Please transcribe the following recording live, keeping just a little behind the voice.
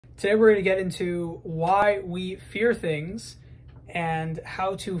Today we're going to get into why we fear things and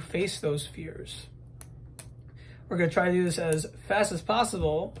how to face those fears. We're going to try to do this as fast as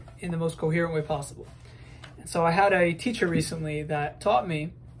possible in the most coherent way possible. And so I had a teacher recently that taught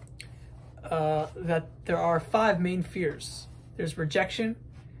me that there are 5 main fears. There's rejection,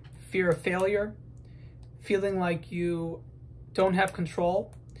 fear of failure, feeling like you don't have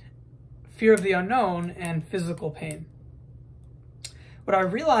control, fear of the unknown, and physical pain. What I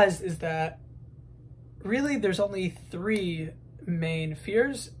realized is that really there's only 3 main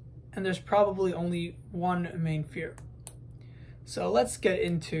fears, and there's probably only 1 main fear. So let's get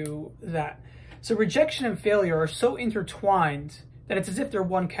into that. So rejection and failure are so intertwined that it's as if they're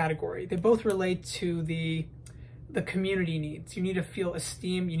one category. They both relate to the community needs. You need to feel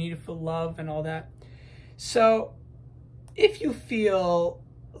esteem, you need to feel love and all that. So if you feel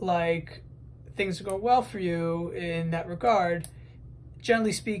like things are going well for you in that regard,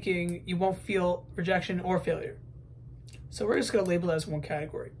 generally speaking, you won't feel rejection or failure. So we're just going to label it as one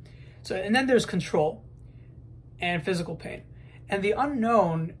category. So, and then there's control and physical pain. And the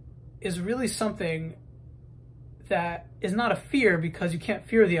unknown is really something that is not a fear because you can't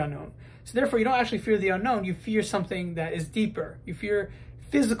fear the unknown. So therefore, you don't actually fear the unknown, you fear something that is deeper. You fear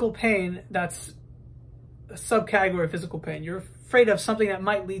physical pain, that's a subcategory of physical pain. You're afraid of something that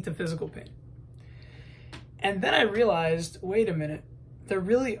might lead to physical pain. And then I realized, wait a minute, there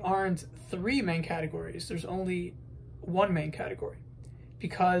really aren't 3 main categories. There's only 1 main category,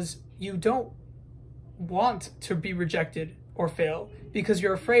 because you don't want to be rejected or fail because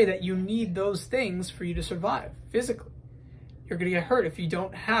you're afraid that you need those things for you to survive physically. You're going to get hurt if you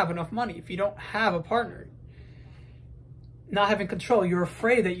don't have enough money, if you don't have a partner. Not having control, you're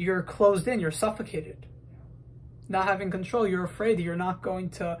afraid that you're closed in, you're suffocated. Not having control, you're afraid that you're not going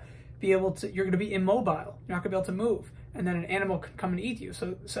to be able to, you're going to be immobile. You're not going to be able to move. And then an animal can come and eat you.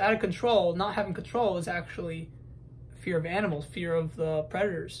 So out of control, not having control is actually fear of animals, fear of the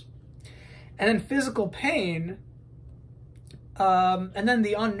predators. And then physical pain, and then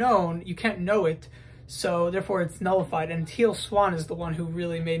the unknown, you can't know it, so therefore it's nullified. And Teal Swan is the one who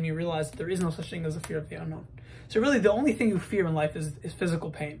really made me realize that there is no such thing as a fear of the unknown. So really the only thing you fear in life is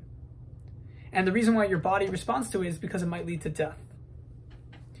physical pain. And the reason why your body responds to it is because it might lead to death.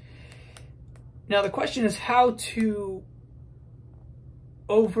 Now the question is how to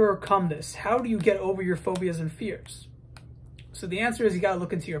overcome this. How do you get over your phobias and fears? So the answer is you got to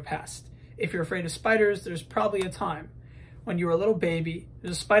look into your past. If you're afraid of spiders, there's probably a time when you were a little baby,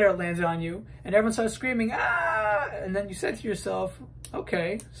 there's a spider that landed on you, and everyone started screaming, ah! And then you said to yourself,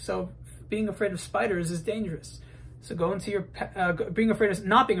 okay, so being afraid of spiders is dangerous. So go into your, not being afraid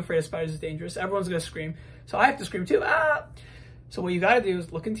of spiders is dangerous. Everyone's going to scream. So I have to scream too, ah! So what you got to do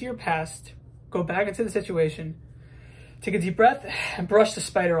is look into your past, go back into the situation, take a deep breath, and brush the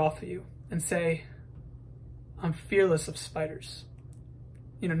spider off of you and say, I'm fearless of spiders.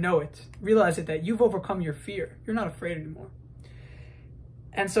 Know it. Realize it, that you've overcome your fear. You're not afraid anymore.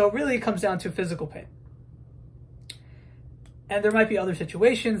 And so really it comes down to physical pain. And there might be other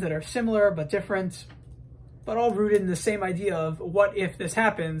situations that are similar but different, but all rooted in the same idea of what if this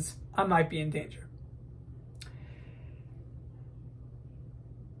happens, I might be in danger.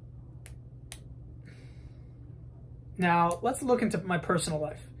 Now, let's look into my personal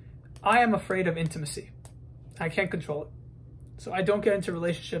life. I am afraid of intimacy. I can't control it. So I don't get into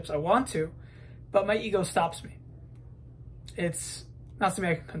relationships. I want to, but my ego stops me. It's not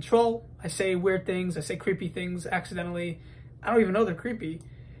something I can control. I say weird things. I say creepy things accidentally. I don't even know they're creepy.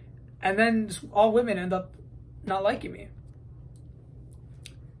 And then just all women end up not liking me.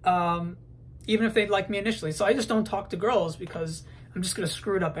 Even if they like me initially. So I just don't talk to girls because I'm just going to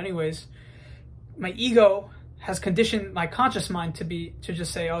screw it up anyways. My ego has conditioned my conscious mind to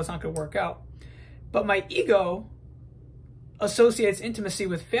just say, oh, it's not going to work out. But my ego associates intimacy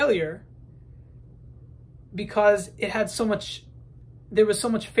with failure because there was so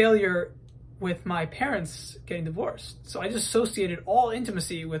much failure with my parents getting divorced. So I just associated all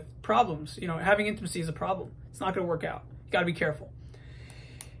intimacy with problems. Having intimacy is a problem. It's not going to work out. You got to be careful.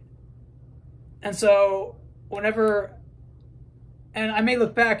 And so and I may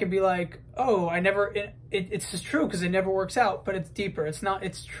look back and be like, oh, it's just true because it never works out, but it's deeper.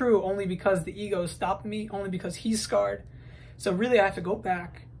 It's true only because the ego stopped me, only because he's scarred. So really I have to go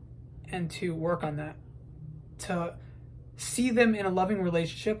back and to work on that, to see them in a loving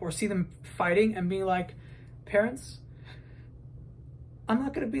relationship or see them fighting and being like, parents, I'm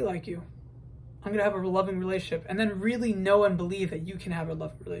not going to be like you. I'm going to have a loving relationship, and then really know and believe that you can have a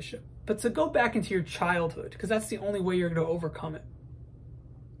loving relationship. But to go back into your childhood, because that's the only way you're going to overcome it.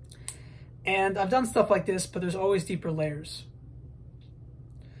 And I've done stuff like this, but there's always deeper layers.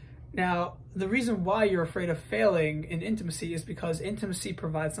 Now, the reason why you're afraid of failing in intimacy is because intimacy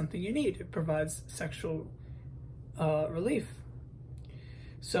provides something you need. It provides sexual relief.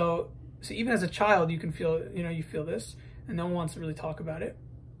 So even as a child, you can feel, you feel this, and no one wants to really talk about it.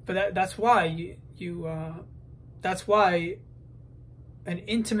 But that's why that's why an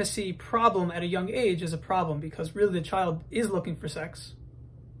intimacy problem at a young age is a problem, because really the child is looking for sex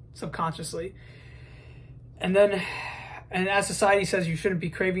subconsciously. And as society says you shouldn't be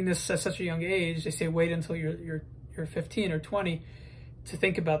craving this at such a young age, they say wait until you're 15 or 20 to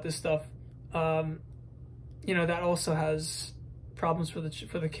think about this stuff. That also has problems for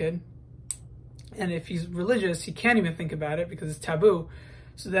the kid. And if he's religious, he can't even think about it because it's taboo.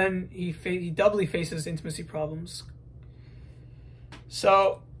 So then he doubly faces intimacy problems.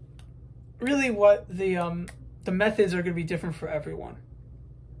 So really what the methods are going to be different for everyone.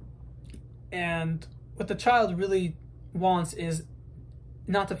 And what the child really wants is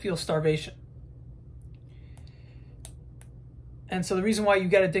not to feel starvation. And so the reason why you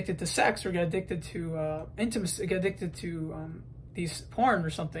get addicted to sex or get addicted to intimacy, get addicted to these porn or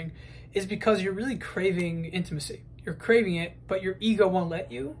something, is because you're really craving intimacy. You're craving it, but your ego won't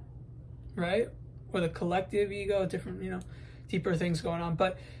let you, right? Or the collective ego, different, deeper things going on.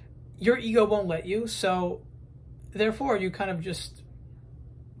 But your ego won't let you, so therefore you kind of just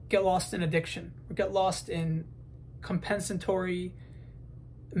get lost in addiction or get lost in compensatory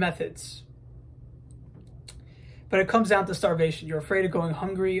methods. But it comes down to starvation. You're afraid of going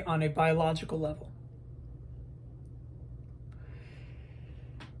hungry on a biological level.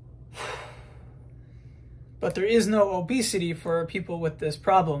 But there is no obesity for people with this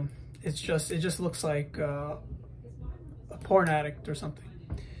problem. It just looks like a porn addict or something.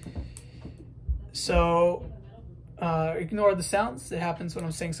 So ignore the sounds. It happens when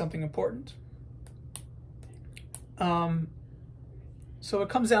I'm saying something important. So it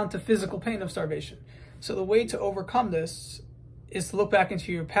comes down to physical pain of starvation. So the way to overcome this is to look back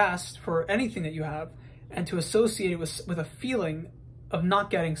into your past for anything that you have and to associate it with a feeling of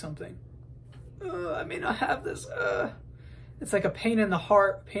not getting something. I may not have this. It's like a pain in the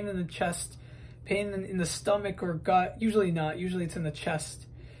heart, pain in the chest, pain in the stomach or gut. Usually not. Usually it's in the chest.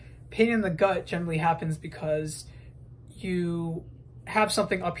 Pain in the gut generally happens because you have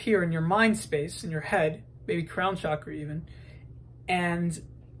something up here in your mind space, in your head, maybe crown chakra even, and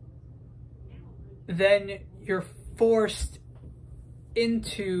then you're forced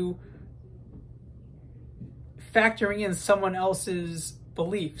into factoring in someone else's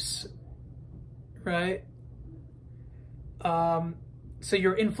beliefs, right? So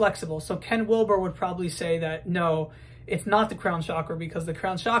you're inflexible. So Ken Wilber would probably say that, no, it's not the crown chakra because the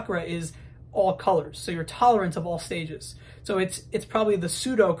crown chakra is all colors. So you're tolerant of all stages. So it's probably the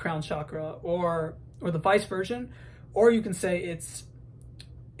pseudo crown chakra or the vice version, or you can say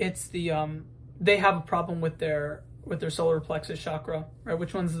it's the they have a problem with their solar plexus chakra, right?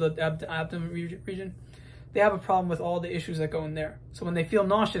 Which one's the abdomen region? They have a problem with all the issues that go in there. So when they feel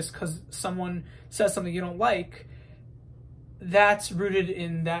nauseous because someone says something you don't like, that's rooted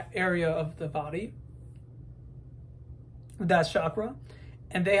in that area of the body, that chakra,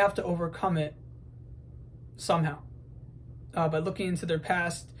 and they have to overcome it somehow by looking into their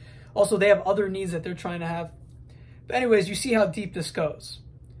past. Also, they have other needs that they're trying to have. But anyways, you see how deep this goes.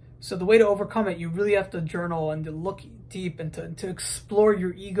 So the way to overcome it, you really have to journal and to look deep and to explore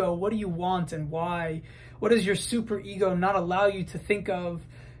your ego. What do you want and why? What does your super ego not allow you to think of,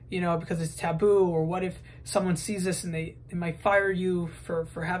 because it's taboo? Or what if someone sees this and they might fire you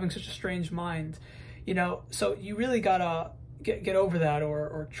for having such a strange mind? So you really gotta get over that,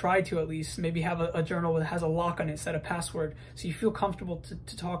 or try to at least maybe have a journal that has a lock on it, set a password, so you feel comfortable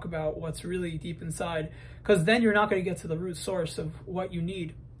to talk about what's really deep inside, because then you're not going to get to the root source of what you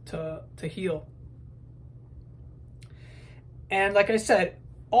need to heal. And like I said,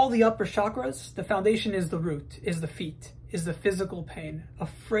 all the upper chakras, the foundation is the root, is the feet, is the physical pain,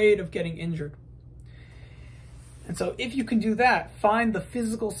 afraid of getting injured. And so if you can do that, find the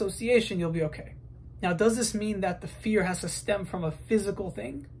physical association, you'll be okay. Now, does this mean that the fear has to stem from a physical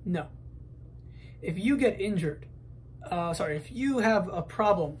thing? No. If you get injured, if you have a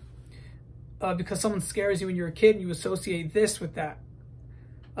problem because someone scares you when you're a kid and you associate this with that,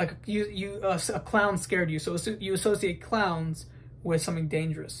 like a clown scared you, so you associate clowns with something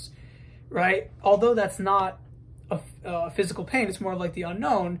dangerous, right? Although that's not a physical pain, it's more like the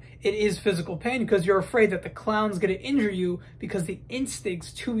unknown. It is physical pain because you're afraid that the clown's going to injure you, because the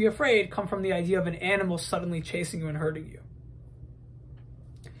instincts to be afraid come from the idea of an animal suddenly chasing you and hurting you.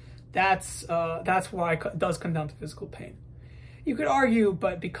 That's why it does come down to physical pain. You could argue,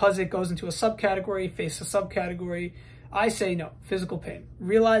 but because it goes into a subcategory, face a subcategory, I say no, physical pain.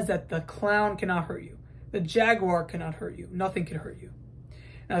 Realize that the clown cannot hurt you. The jaguar cannot hurt you. Nothing can hurt you.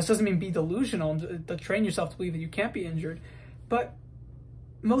 Now, this doesn't mean be delusional and to train yourself to believe that you can't be injured, but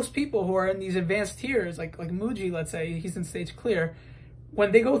most people who are in these advanced tiers, like Muji, let's say, he's in stage clear,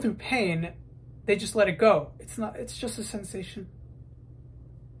 when they go through pain, they just let it go. It's just a sensation.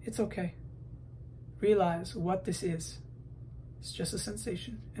 It's okay. Realize what this is. It's just a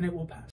sensation, and it will pass.